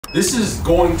This is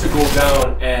going to go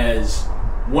down as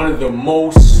one of the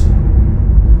most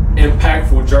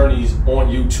impactful journeys on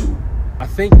YouTube. I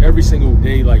think every single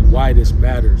day, like, why this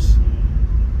matters.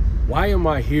 Why am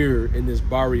I here in this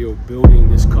barrio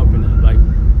building this company? Like,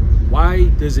 why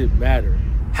does it matter?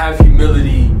 Have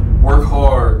humility, work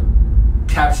hard,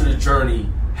 capture the journey,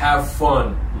 have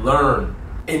fun, learn,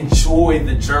 enjoy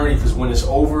the journey, because when it's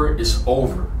over, it's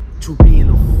over. To being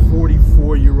a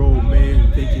 44-year-old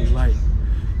man thinking like,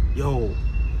 yo,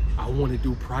 I want to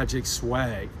do Project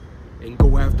Swag and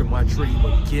go after my dream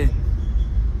again.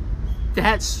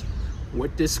 That's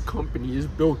what this company is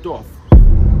built off.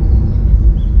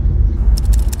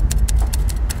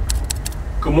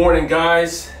 Good morning,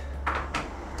 guys.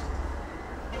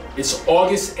 It's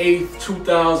August 8th,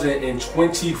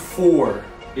 2024.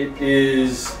 It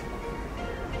is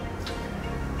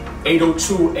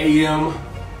 8:02 a.m.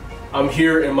 I'm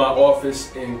here in my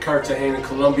office in Cartagena,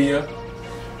 Colombia.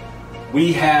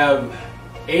 We have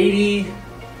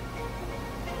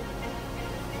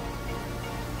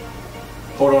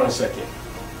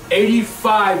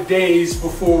 85 days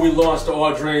before we launch the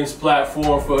All Dreams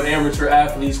platform for amateur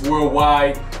athletes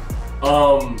worldwide.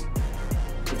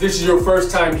 If this is your first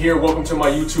time here, welcome to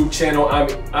my YouTube channel.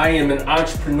 I am an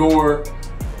entrepreneur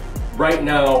right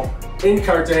now in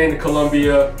Cartagena,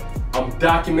 Colombia. I'm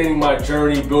documenting my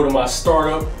journey, building my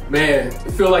startup. Man,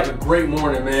 it felt like a great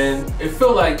morning, man. It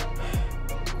felt like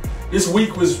this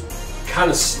week was kind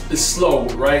of slow,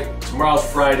 right? Tomorrow's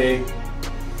Friday.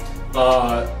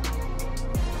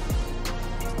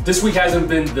 This week hasn't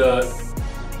been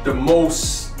the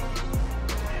most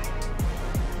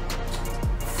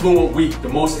fluent week, the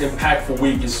most impactful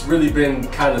week. It's really been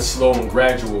kind of slow and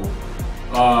gradual.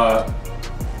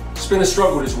 It's been a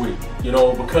struggle this week, you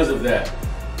know, because of that.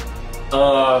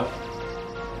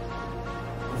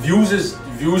 Views is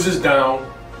down.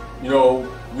 You know,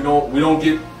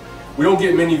 we don't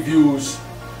get many views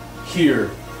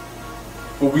here,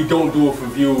 but we don't do it for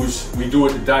views. We do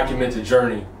it to document the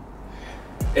journey.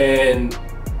 And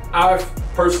I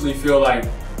personally feel like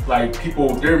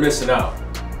people, they're missing out.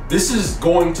 This is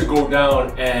going to go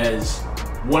down as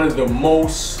one of the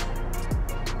most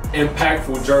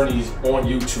impactful journeys on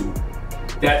YouTube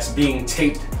that's being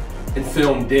taped and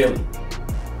filmed daily.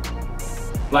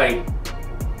 Like,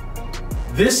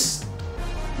 this,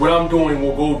 what I'm doing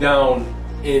will go down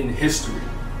in history.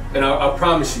 And I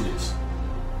promise you this.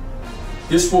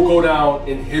 This will go down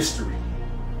in history.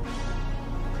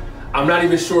 I'm not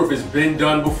even sure if it's been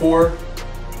done before.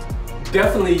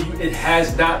 Definitely it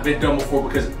has not been done before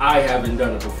because I haven't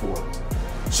done it before.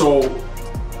 So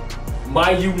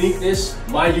my uniqueness,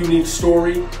 my unique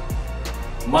story,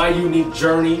 my unique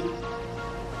journey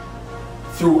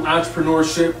through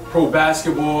entrepreneurship, pro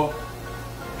basketball,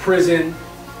 prison,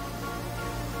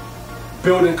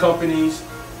 building companies,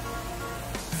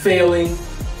 failing,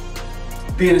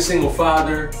 being a single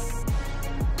father,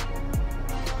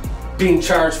 being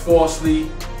charged falsely,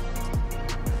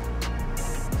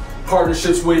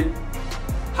 partnerships with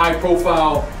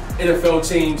high-profile NFL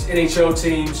teams, NHL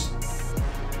teams,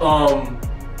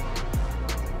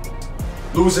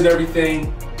 losing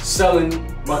everything,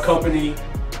 selling my company,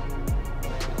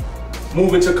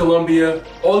 moving to Colombia,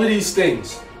 all of these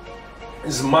things.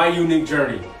 This is my unique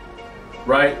journey,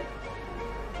 right?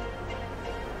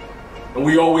 And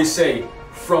we always say,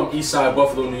 from Eastside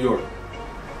Buffalo, New York.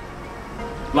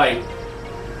 Like,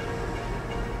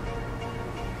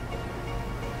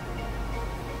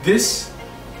 this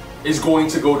is going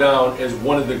to go down as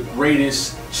one of the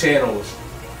greatest channels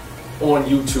on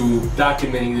YouTube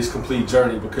documenting this complete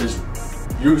journey, because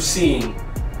you're seeing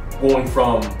going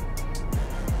from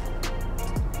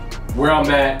where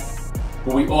I'm at,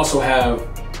 but we also have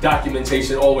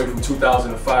documentation all the way from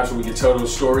 2005 so we can tell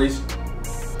those stories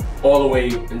all the way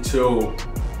until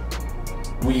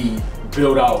we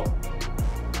build out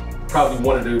probably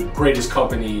one of the greatest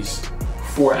companies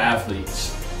for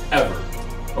athletes ever,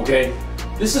 okay?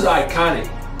 This is iconic.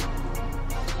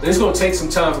 And it's gonna take some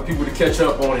time for people to catch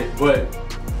up on it, but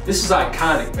this is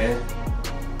iconic, man.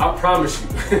 I promise you.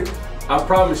 I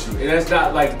promise you. And that's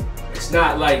not like, it's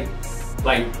not like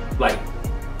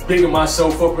bigging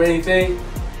myself up or anything,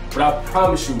 but I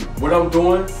promise you, what I'm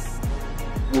doing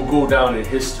will go down in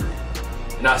history.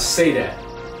 And I say that,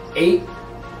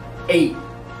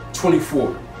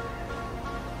 8/8/24.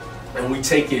 And we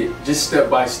take it just step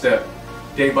by step,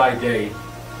 day by day,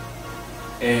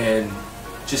 and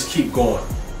just keep going.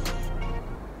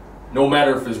 No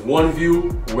matter if it's 1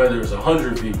 view or whether it's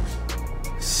 100 views,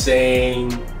 same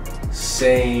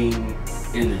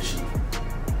energy.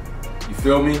 You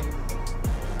feel me?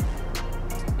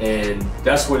 And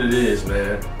that's what it is,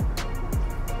 man.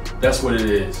 That's what it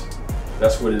is.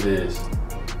 That's what it is.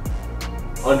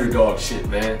 Underdog shit,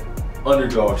 man.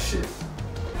 Underdog shit.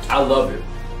 I love it.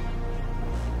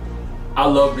 I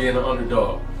love being an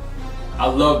underdog. I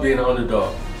love being an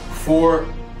underdog.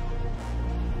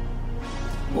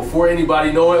 Before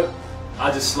anybody know it,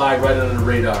 I just slide right under the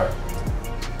radar.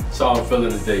 That's how I'm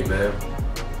feeling today, man.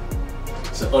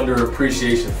 It's an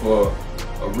underappreciation for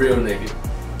a real nigga.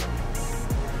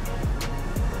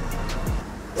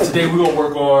 Today we're gonna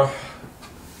work on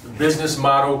the business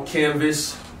model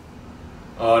canvas.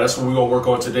 That's what we're gonna work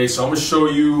on today. So I'm gonna show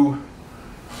you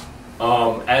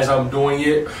as I'm doing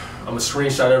it. I'm gonna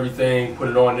screenshot everything, put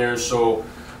it on there. So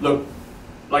look,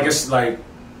 like it's like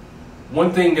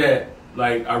one thing that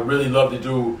like I really love to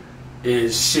do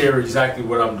is share exactly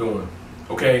what I'm doing.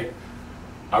 Okay,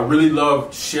 I really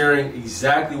love sharing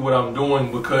exactly what I'm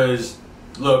doing because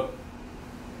look,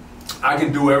 I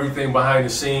can do everything behind the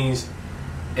scenes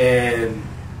and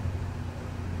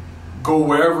go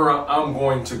wherever I'm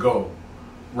going to go,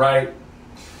 right?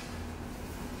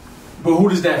 But who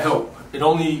does that help? It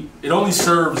only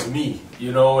serves me,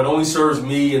 you know. It only serves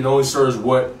me and only serves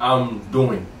what I'm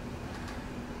doing.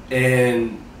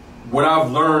 And what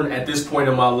I've learned at this point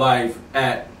in my life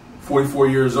at 44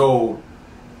 years old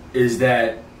is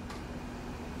that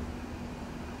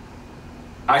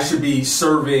I should be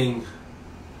serving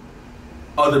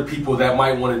other people that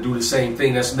might want to do the same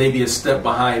thing. That's maybe a step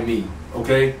behind me,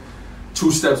 okay? 2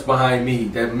 steps behind me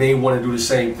that may want to do the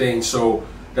same thing. So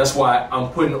that's why I'm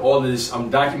putting all this,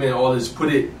 I'm documenting all this,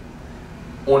 put it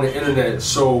on the internet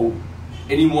so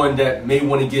anyone that may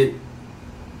want to get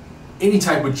any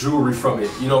type of jewelry from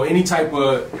it, you know, any type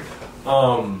of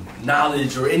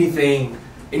knowledge or anything,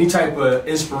 any type of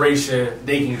inspiration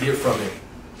they can get from it.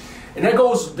 And that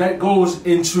goes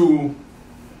into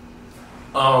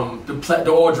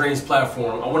the All Dreams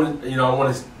platform. I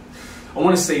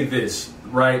want to say this,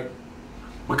 right?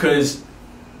 Because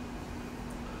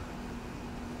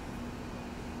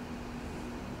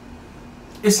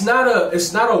it's not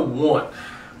a want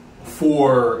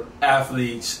for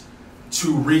athletes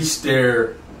to reach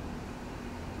their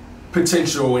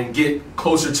potential and get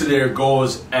closer to their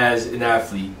goals as an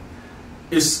athlete.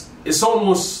 It's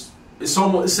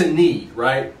a need,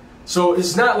 right? So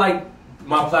it's not like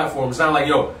my platform. It's not like,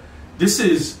 yo, this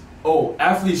is, oh,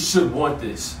 athletes should want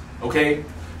this, okay?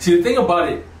 See, the thing about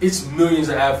it, it's millions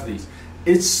of athletes.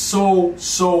 It's so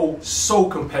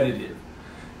competitive.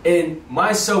 And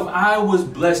myself, I was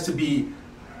blessed to be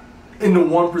in the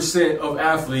 1% of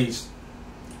athletes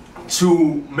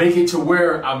to make it to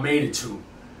where I made it to.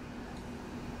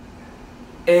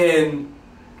 And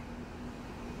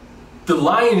the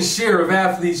lion's share of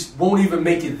athletes won't even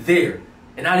make it there.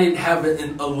 And I didn't have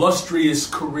an illustrious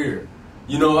career.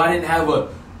 You know, I didn't have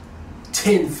a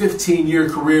 10, 15-year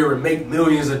career and make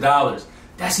millions of dollars.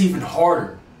 That's even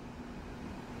harder.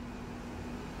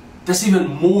 That's even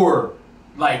more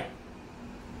like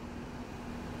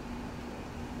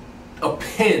a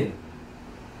pin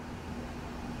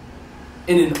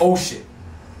in an ocean.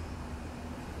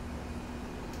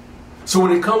 So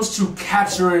when it comes to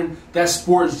capturing that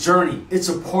sports journey, it's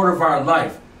a part of our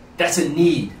life. That's a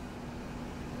need.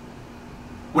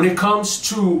 When it comes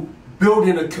to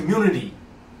building a community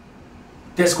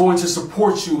that's going to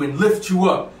support you and lift you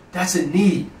up, that's a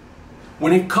need.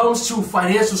 When it comes to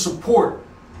financial support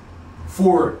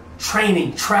for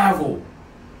training, travel,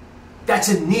 that's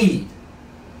a need.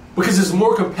 Because it's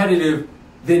more competitive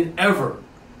than ever.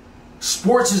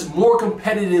 Sports is more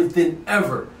competitive than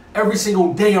ever. Every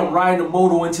single day I'm riding a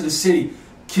moto into the city.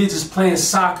 Kids is playing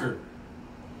soccer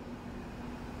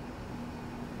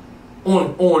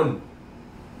on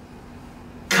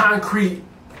concrete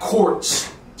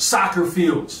courts, soccer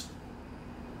fields.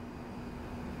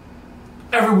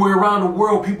 Everywhere around the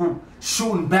world, people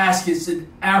shooting baskets in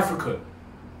Africa.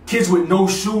 Kids with no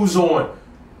shoes on,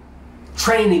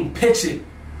 training, pitching,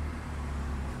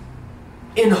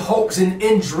 in hopes and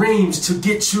in dreams to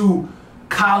get to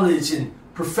college and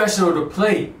professional to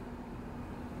play.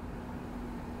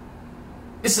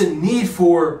 It's a need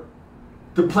for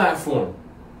the platform.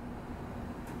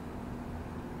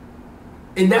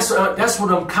 And that's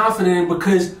what I'm confident in,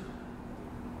 because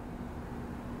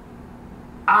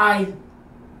I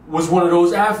was one of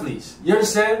those athletes. You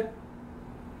understand?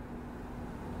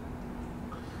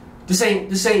 This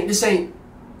ain't.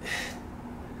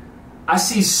 I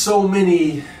see so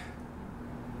many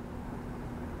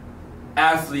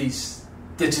athletes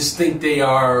that just think they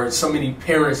are, so many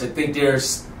parents that think their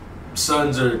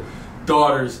sons or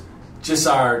daughters just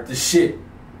are the shit.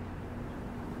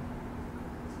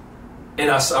 And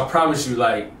I promise you,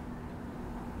 like,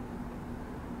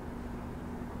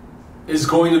 it's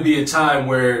going to be a time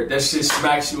where that shit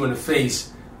smacks you in the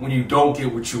face when you don't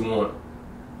get what you want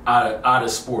out of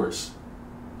sports.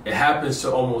 It happens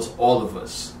to almost all of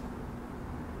us.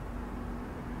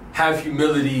 Have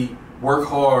humility, work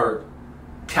hard,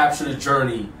 capture the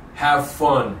journey, have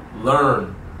fun,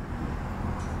 learn.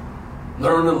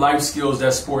 Learn the life skills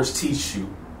that sports teach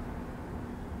you.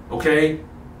 Okay?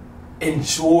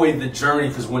 Enjoy the journey,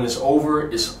 because when it's over,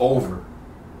 it's over.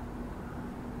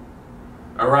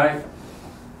 All right?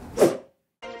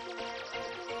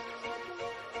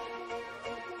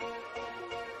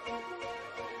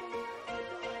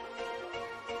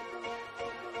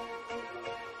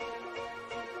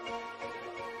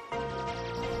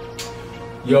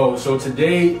 Yo, so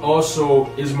today also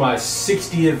is my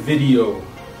 60th video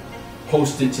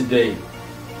posted today.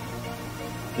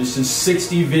 This is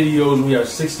 60 videos. We are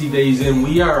 60 days in.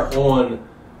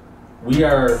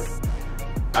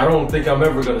 I don't think I'm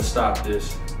ever gonna stop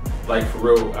this. Like,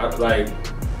 for real.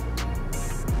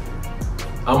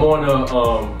 I'm on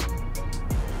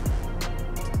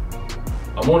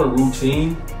a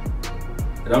routine,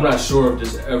 and I'm not sure if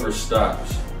this ever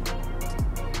stops.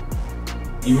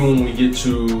 Even when we get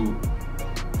to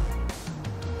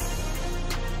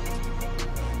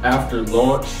after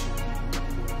launch,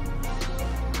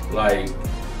 like,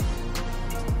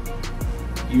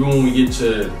 even when we get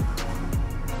to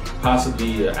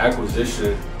possibly an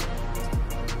acquisition,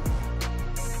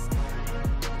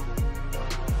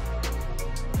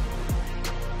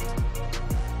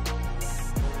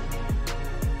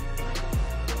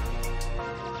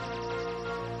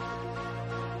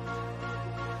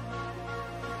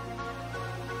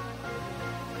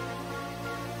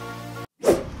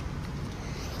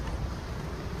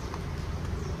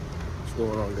 What's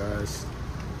going on, guys?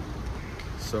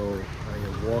 So I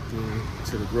am walking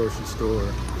to the grocery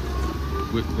store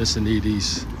with Miss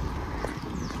Anita's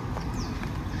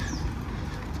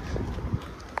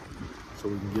so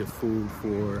we can get food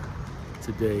for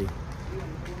today.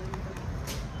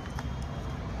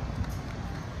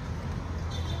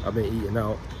 I've been eating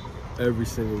out every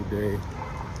single day,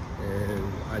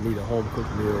 and I need a home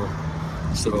cooked meal.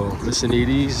 So Miss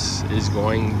Anita's is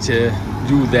going to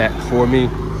do that for me.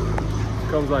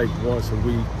 Comes like once a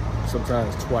week,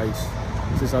 sometimes twice.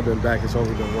 Since I've been back, it's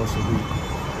only been once a week.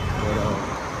 But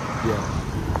yeah.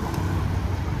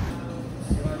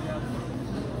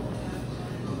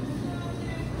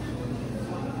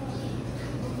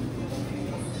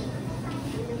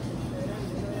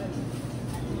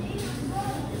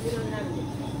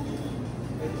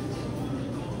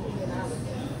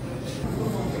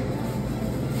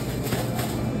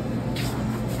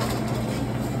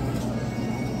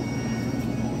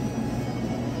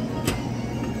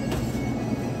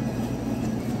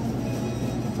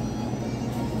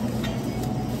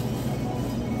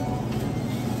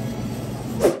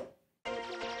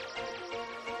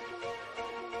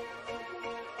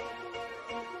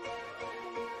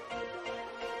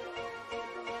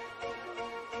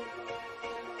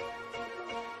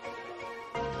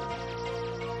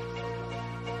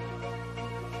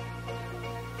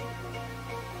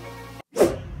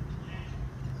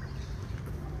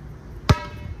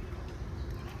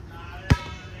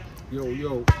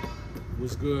 Yo,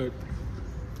 what's good?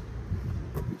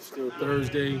 Still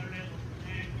Thursday.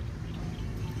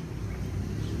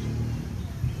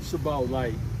 It's about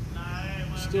like,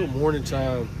 still morning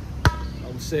time. I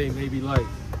would say maybe like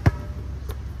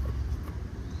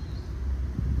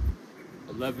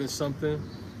 11 something.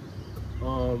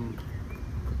 You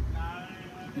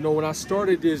know, when I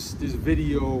started this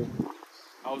video,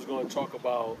 I was gonna talk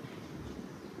about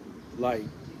like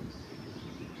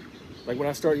when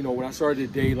I started, when I started the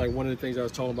day, like one of the things I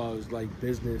was talking about was like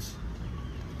business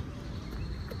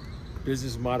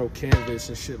model canvas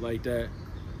and shit like that,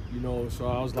 so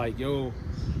I was like, yo,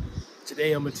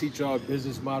 today I'm gonna teach y'all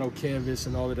business model canvas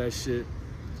and all of that shit.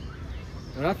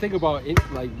 And I think about it,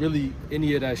 like really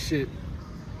any of that shit,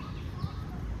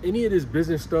 any of this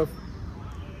business stuff,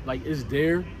 like it's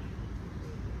there,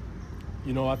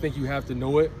 I think you have to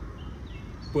know it,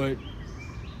 but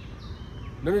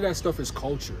none of that stuff is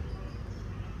culture.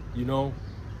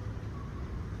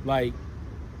 Like,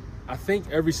 I think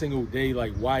every single day,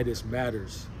 like, why this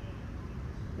matters.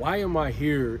 Why am I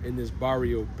here in this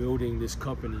barrio building this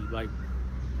company? Like,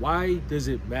 why does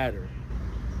it matter?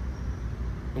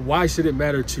 And why should it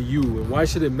matter to you? And why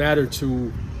should it matter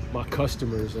to my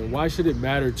customers? And why should it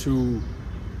matter to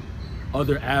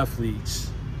other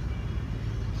athletes?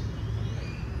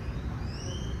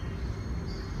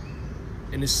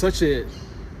 And it's such an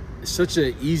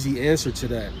easy answer to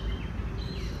that.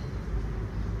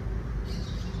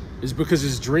 It's because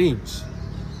it's dreams.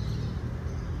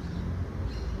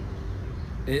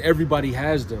 And everybody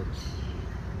has them,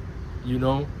 you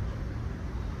know?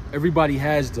 Everybody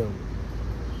has them.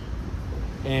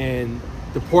 And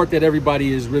the part that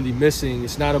everybody is really missing,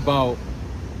 it's not about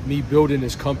me building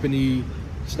this company.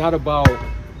 It's not about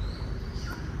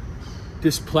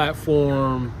this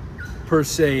platform per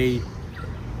se.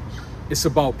 It's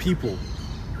about people.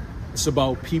 It's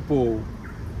about people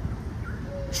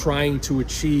trying to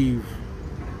achieve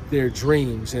their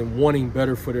dreams and wanting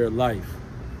better for their life.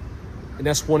 And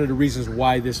that's one of the reasons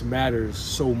why this matters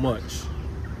so much.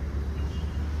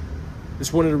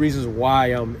 It's one of the reasons why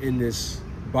I'm in this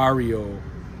barrio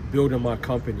building my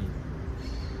company.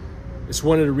 It's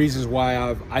one of the reasons why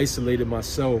I've isolated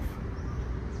myself,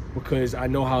 because I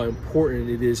know how important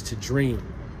it is to dream.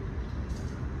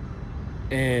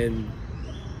 And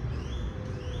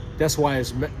that's why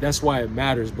it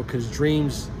matters, because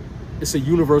dreams, it's a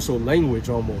universal language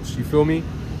almost, you feel me?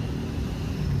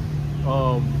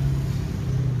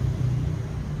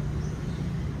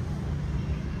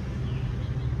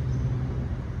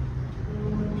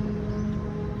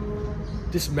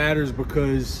 This matters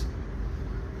because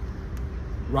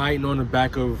riding on the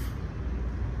back of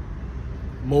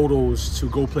motos to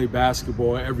go play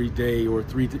basketball every day or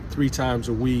three times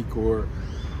a week, or,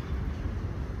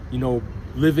 you know,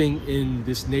 living in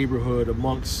this neighborhood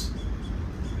amongst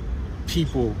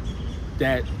people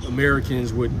that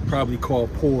Americans would probably call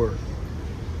poor.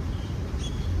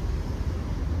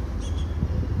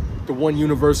 The one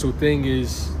universal thing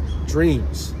is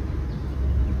dreams.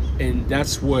 And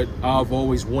that's what I've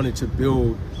always wanted to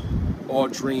build all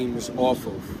dreams off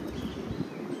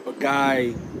of. A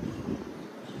guy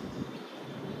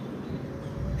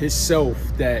himself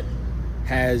that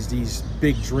has these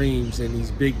big dreams and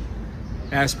these big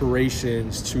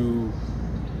aspirations to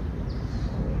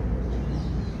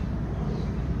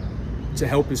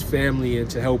help his family and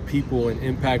to help people and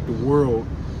impact the world.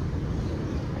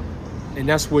 And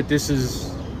that's what this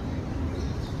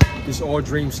all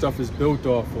dream stuff is built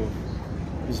off of.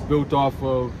 It's built off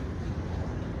of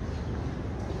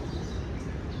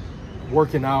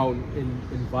working out in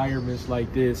environments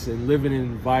like this and living in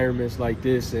environments like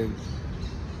this, and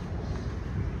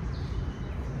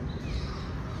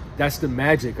that's the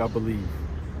magic, I believe.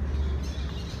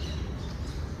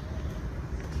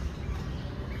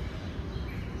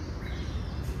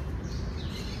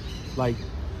 Like,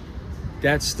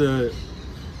 that's the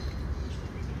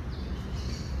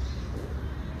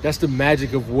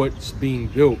magic of what's being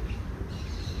built.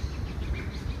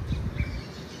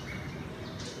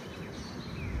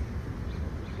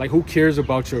 Like, who cares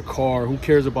about your car? Who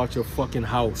cares about your fucking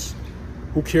house?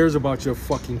 Who cares about your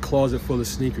fucking closet full of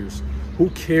sneakers?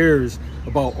 Who cares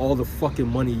about all the fucking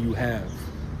money you have?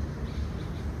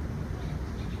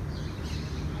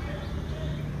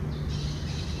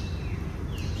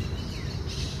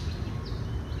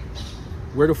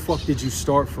 Where the fuck did you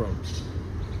start from?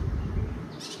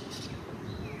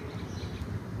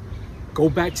 Go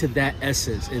back to that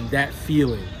essence and that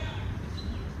feeling.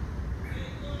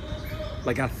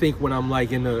 Like, I think when I'm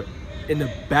like in the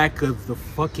back of the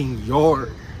fucking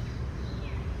yard,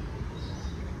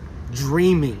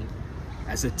 dreaming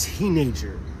as a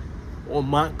teenager on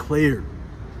Montclair,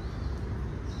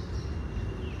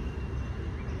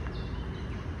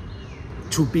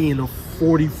 to being a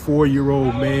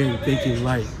 44-year-old man thinking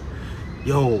like,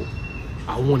 yo,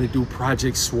 I want to do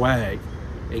Project Swag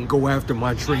and go after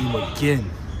my dream again.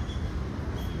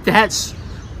 That's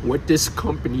what this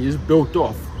company is built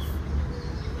off of.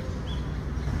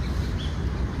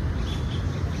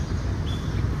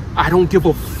 I don't give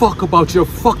a fuck about your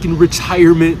fucking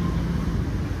retirement.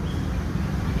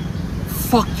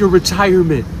 Fuck your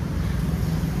retirement.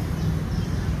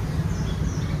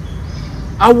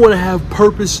 I want to have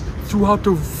purpose throughout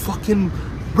the fucking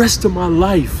rest of my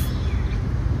life.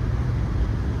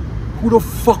 Who the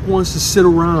fuck wants to sit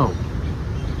around?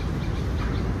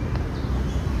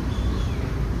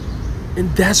 And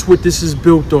that's what this is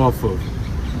built off of.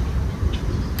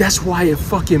 That's why it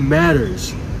fucking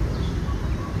matters.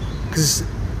 Because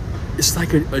it's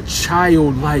like a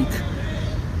childlike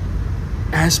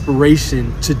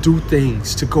aspiration to do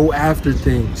things, to go after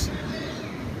things.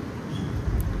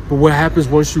 But what happens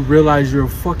once you realize you're a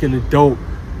fucking adult,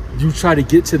 you try to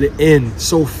get to the end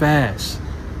so fast,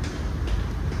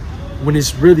 when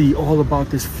it's really all about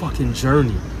this fucking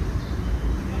journey.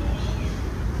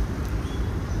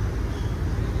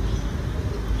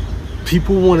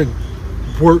 People want to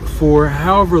work for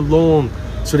however long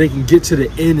so they can get to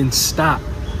the end and stop.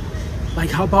 Like,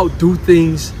 how about do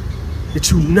things that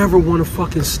you never want to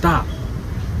fucking stop?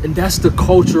 And that's the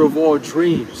culture of all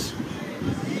dreams.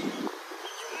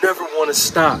 You never want to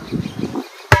stop.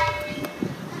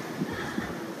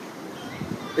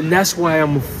 And that's why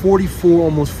I'm a 44,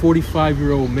 almost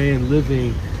 45-year-old man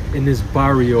living in this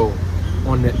barrio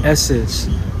on the essence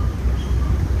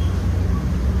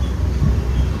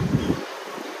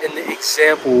and the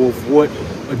example of what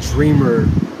a dreamer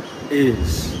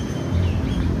is.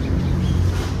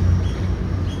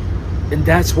 And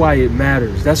that's why it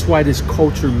matters. That's why this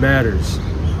culture matters.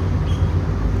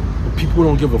 People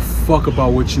don't give a fuck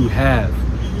about what you have.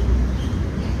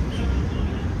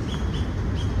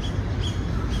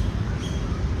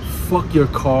 Fuck your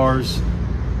cars.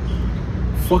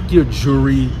 Fuck your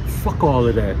jewelry. Fuck all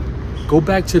of that. Go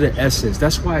back to the essence.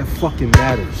 That's why it fucking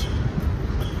matters.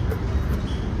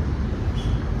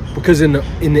 Because in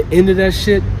the end of that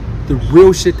shit, the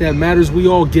real shit that matters, we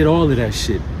all get all of that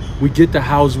shit. We get the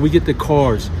house, we get the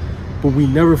cars, but we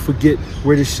never forget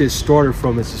where this shit started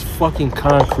from. It's this fucking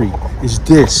concrete. It's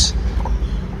this.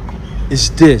 It's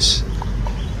this.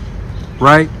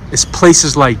 Right? It's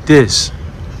places like this.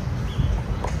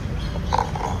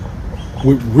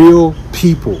 With real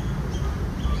people.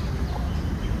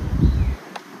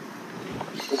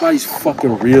 Nobody's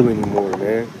fucking real anymore,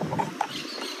 man.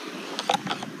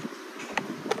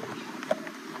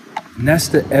 And that's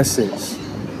the essence.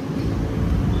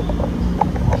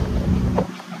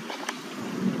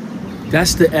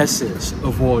 That's the essence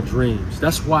of all dreams.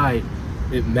 That's why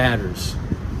it matters.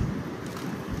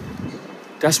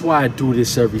 That's why I do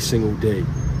this every single day.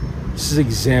 This is an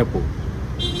example.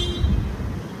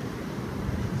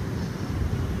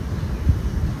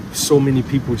 So many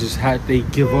people they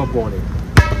give up on it.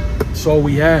 That's all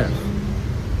we have.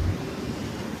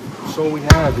 That's all we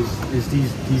have is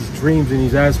these dreams and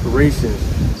these aspirations.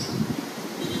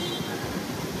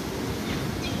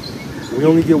 We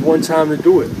only get one time to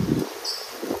do it.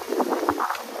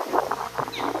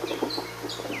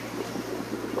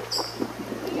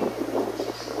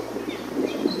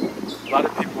 A lot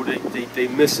of people, they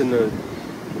missing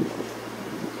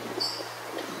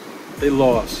they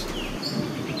lost.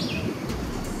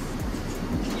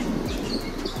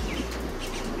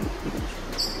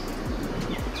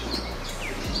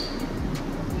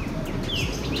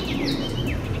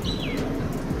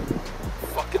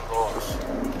 Fucking lost.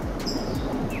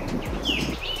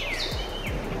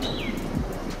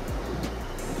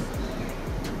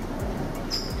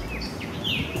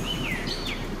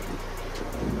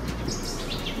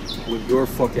 When your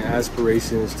fucking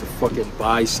aspiration is to fucking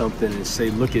buy something and say,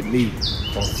 look at me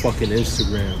on fucking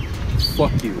Instagram.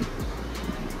 Fuck you.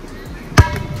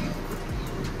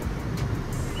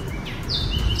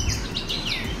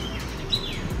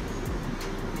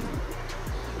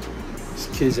 These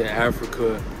kids in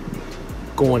Africa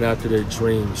going after their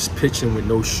dreams, pitching with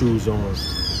no shoes on.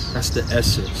 That's the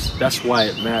essence. That's why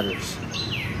it matters.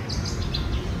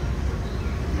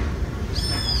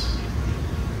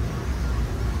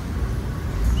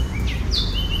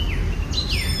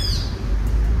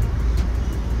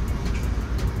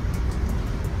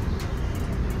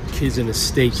 Kids in the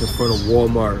States in front of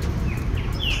Walmart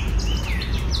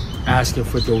asking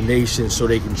for donations so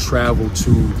they can travel to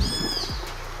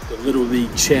the Little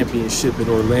League Championship in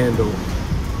Orlando.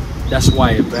 That's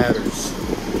why it matters.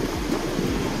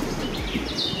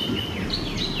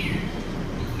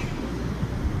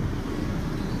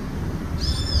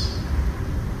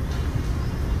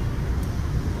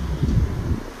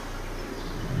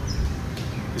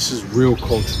 This is real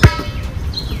culture.